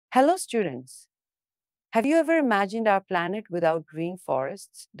Hello, students. Have you ever imagined our planet without green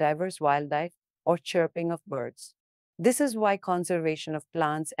forests, diverse wildlife, or chirping of birds? This is why conservation of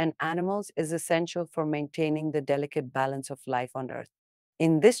plants and animals is essential for maintaining the delicate balance of life on Earth.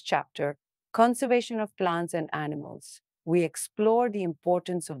 In this chapter, Conservation of Plants and Animals, we explore the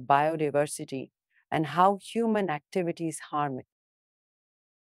importance of biodiversity and how human activities harm it.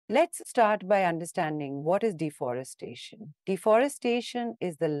 Let's start by understanding what is deforestation. Deforestation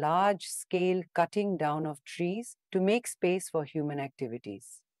is the large scale cutting down of trees to make space for human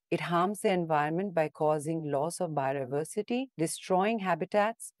activities. It harms the environment by causing loss of biodiversity, destroying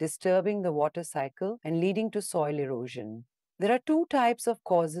habitats, disturbing the water cycle, and leading to soil erosion. There are two types of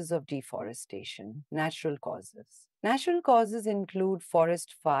causes of deforestation: natural causes. Natural causes include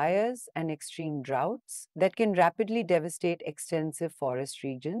forest fires and extreme droughts that can rapidly devastate extensive forest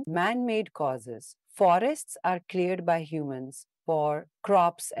regions. Man-made causes. Forests are cleared by humans for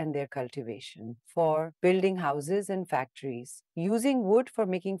crops and their cultivation, for building houses and factories, using wood for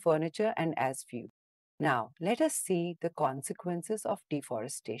making furniture and as fuel. Now, let us see the consequences of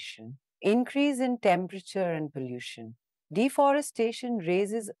deforestation. Increase in temperature and pollution. Deforestation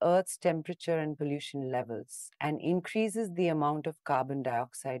raises Earth's temperature and pollution levels and increases the amount of carbon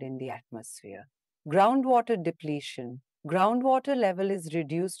dioxide in the atmosphere. Groundwater depletion. Groundwater level is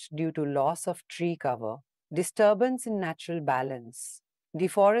reduced due to loss of tree cover, disturbance in natural balance.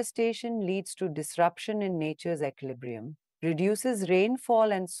 Deforestation leads to disruption in nature's equilibrium, reduces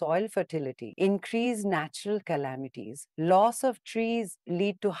rainfall and soil fertility, increase natural calamities. Loss of trees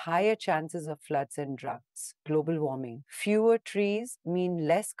lead to higher chances of floods and droughts. Global warming. Fewer trees mean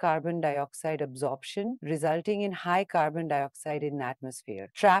less carbon dioxide absorption, resulting in high carbon dioxide in the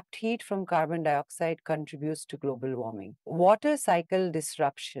atmosphere. Trapped heat from carbon dioxide contributes to global warming. Water cycle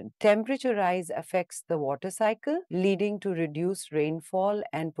disruption. Temperature rise affects the water cycle, leading to reduced rainfall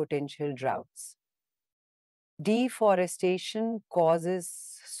and potential droughts. Deforestation causes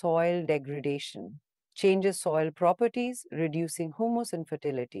soil degradation, changes soil properties, reducing humus and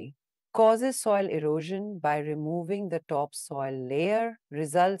fertility, causes soil erosion by removing the topsoil layer,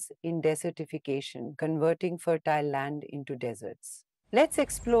 results in desertification, converting fertile land into deserts. Let's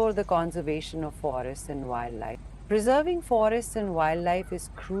explore the conservation of forests and wildlife. Preserving forests and wildlife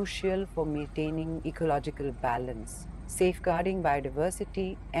is crucial for maintaining ecological balance, safeguarding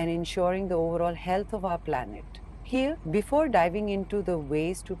biodiversity, and ensuring the overall health of our planet. Here, before diving into the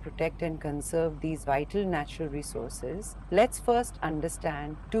ways to protect and conserve these vital natural resources, let's first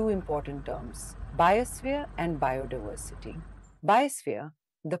understand two important terms: biosphere and biodiversity. Biosphere,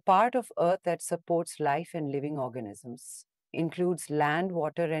 the part of Earth that supports life and living organisms, includes land,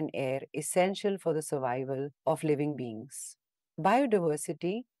 water, and air essential for the survival of living beings.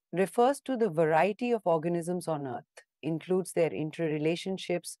 Biodiversity refers to the variety of organisms on Earth, includes their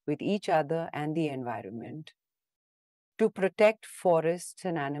interrelationships with each other and the environment. To protect forests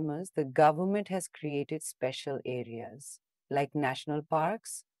and animals, the government has created special areas like national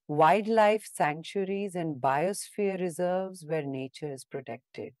parks, wildlife sanctuaries, and biosphere reserves where nature is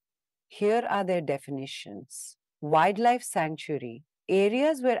protected. Here are their definitions. Wildlife sanctuary,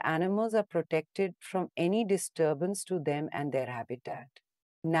 areas where animals are protected from any disturbance to them and their habitat.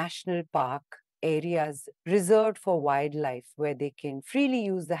 National park, areas reserved for wildlife where they can freely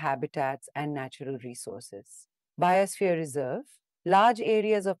use the habitats and natural resources. Biosphere reserve, large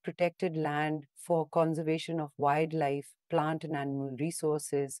areas of protected land for conservation of wildlife, plant and animal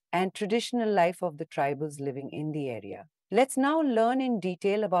resources, and traditional life of the tribals living in the area. Let's now learn in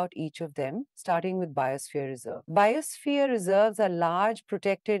detail about each of them, starting with Biosphere Reserve. Biosphere reserves are large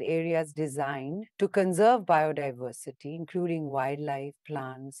protected areas designed to conserve biodiversity, including wildlife,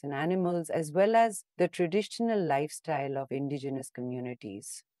 plants, and animals, as well as the traditional lifestyle of indigenous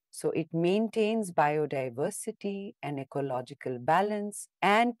communities. So it maintains biodiversity and ecological balance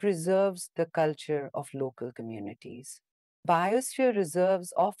and preserves the culture of local communities. Biosphere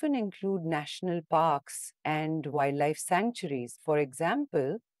reserves often include national parks and wildlife sanctuaries. For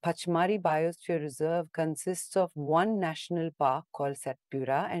example, Pachmari Biosphere Reserve consists of one national park called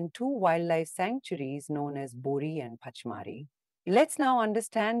Satpura and two wildlife sanctuaries known as Bori and Pachmari. Let's now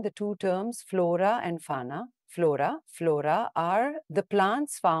understand the two terms flora and fauna. Flora are the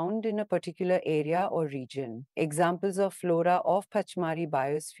plants found in a particular area or region. Examples of flora of Pachmari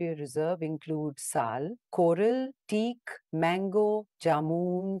Biosphere Reserve include sal, coral, teak, mango,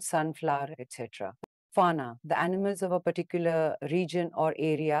 jamun, sunflower, etc. Fauna, the animals of a particular region or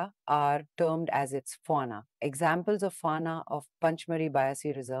area are termed as its fauna. Examples of fauna of Panchmari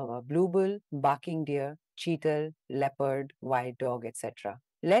Biosphere Reserve are blue bull, barking deer, cheetal, leopard, wild dog, etc.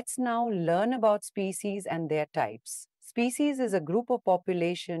 Let's now learn about species and their types. Species is a group of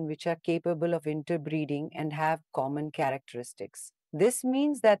population which are capable of interbreeding and have common characteristics. This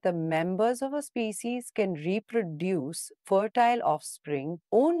means that the members of a species can reproduce fertile offspring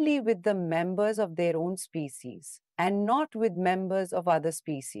only with the members of their own species and not with members of other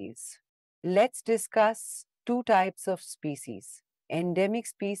species. Let's discuss two types of species: endemic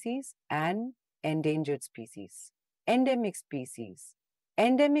species and endangered species. Endemic species.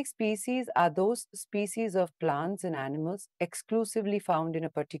 Endemic species are those species of plants and animals exclusively found in a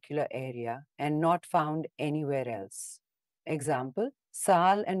particular area and not found anywhere else. Example,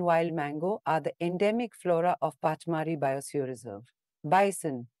 sal and wild mango are the endemic flora of Pachmari Biosphere Reserve.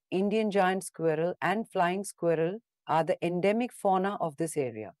 Bison, Indian giant squirrel, and flying squirrel are the endemic fauna of this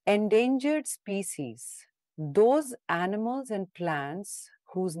area. Endangered species, those animals and plants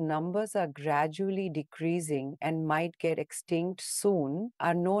whose numbers are gradually decreasing and might get extinct soon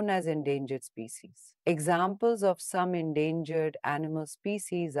are known as endangered species. Examples of some endangered animal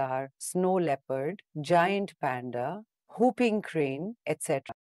species are snow leopard, giant panda, whooping crane,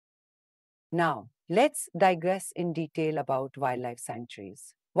 etc. Now, let's digress in detail about wildlife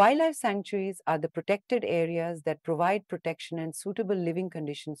sanctuaries. Wildlife sanctuaries are the protected areas that provide protection and suitable living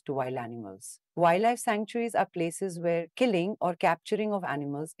conditions to wild animals. Wildlife sanctuaries are places where killing or capturing of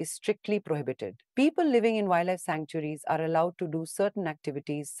animals is strictly prohibited. People living in wildlife sanctuaries are allowed to do certain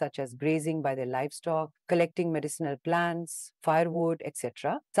activities such as grazing by their livestock, collecting medicinal plants, firewood,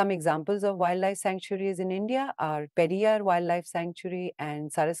 etc. Some examples of wildlife sanctuaries in India are Periyar Wildlife Sanctuary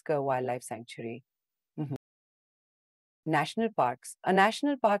and Saraskar Wildlife Sanctuary. National parks. A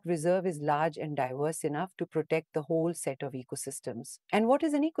national park reserve is large and diverse enough to protect the whole set of ecosystems. And what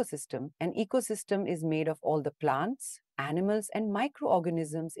is an ecosystem? An ecosystem is made of all the plants, animals, and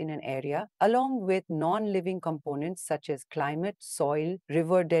microorganisms in an area, along with non-living components such as climate, soil,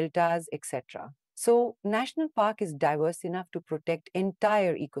 river deltas, etc. So, national park is diverse enough to protect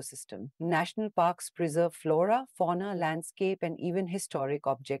entire ecosystem. National parks preserve flora, fauna, landscape, and even historic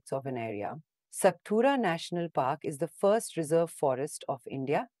objects of an area. Satpura National Park is the first reserve forest of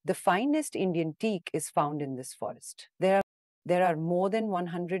India. The finest Indian teak is found in this forest. There are more than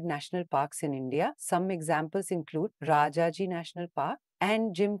 100 national parks in India. Some examples include Rajaji National Park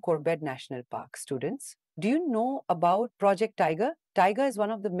and Jim Corbett National Park. Students, do you know about Project Tiger? Tiger is one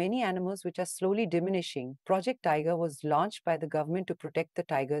of the many animals which are slowly diminishing. Project Tiger was launched by the government to protect the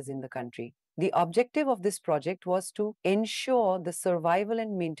tigers in the country. The objective of this project was to ensure the survival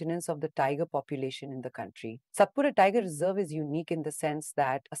and maintenance of the tiger population in the country. Satpura Tiger Reserve is unique in the sense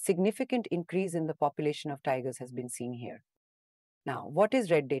that a significant increase in the population of tigers has been seen here. Now, what is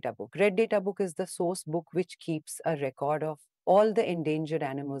Red Data Book? Red Data Book is the source book which keeps a record of all the endangered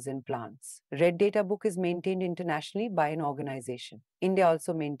animals and plants. Red Data Book is maintained internationally by an organization. India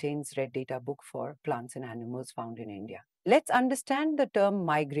also maintains Red Data Book for plants and animals found in India. Let's understand the term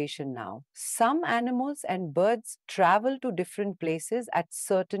migration now. Some animals and birds travel to different places at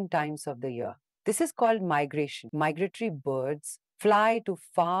certain times of the year. This is called migration. Migratory birds fly to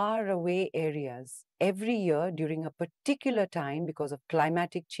far away areas every year during a particular time because of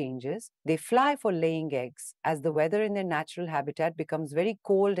climatic changes. They fly for laying eggs as the weather in their natural habitat becomes very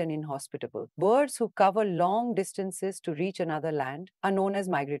cold and inhospitable. Birds who cover long distances to reach another land are known as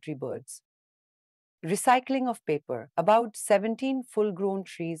migratory birds. Recycling of paper. About 17 full-grown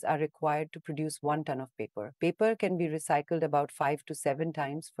trees are required to produce 1 ton of paper. Paper can be recycled about 5 to 7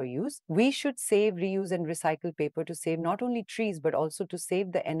 times for use. We should save, reuse, and recycle paper to save not only trees, but also to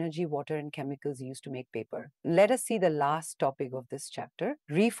save the energy, water, and chemicals used to make paper. Let us see the last topic of this chapter,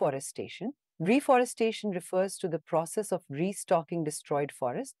 reforestation. Reforestation refers to the process of restocking destroyed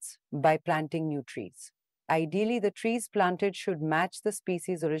forests by planting new trees. Ideally, the trees planted should match the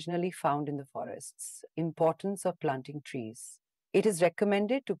species originally found in the forests. Importance of planting trees. It is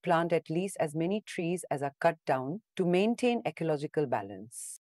recommended to plant at least as many trees as are cut down to maintain ecological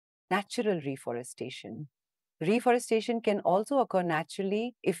balance. Natural reforestation. Reforestation can also occur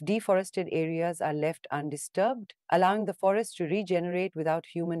naturally if deforested areas are left undisturbed, allowing the forest to regenerate without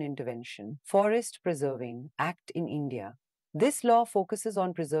human intervention. Forest Preserving Act in India. This law focuses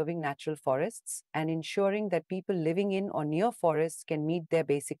on preserving natural forests and ensuring that people living in or near forests can meet their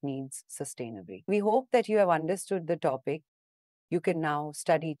basic needs sustainably. We hope that you have understood the topic. You can now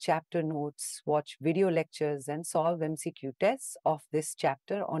study chapter notes, watch video lectures, and solve MCQ tests of this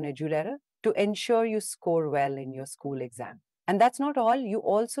chapter on EduLetter to ensure you score well in your school exam. And that's not all. You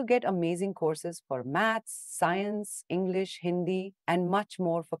also get amazing courses for maths, science, English, Hindi, and much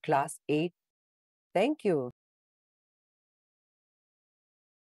more for class 8. Thank you.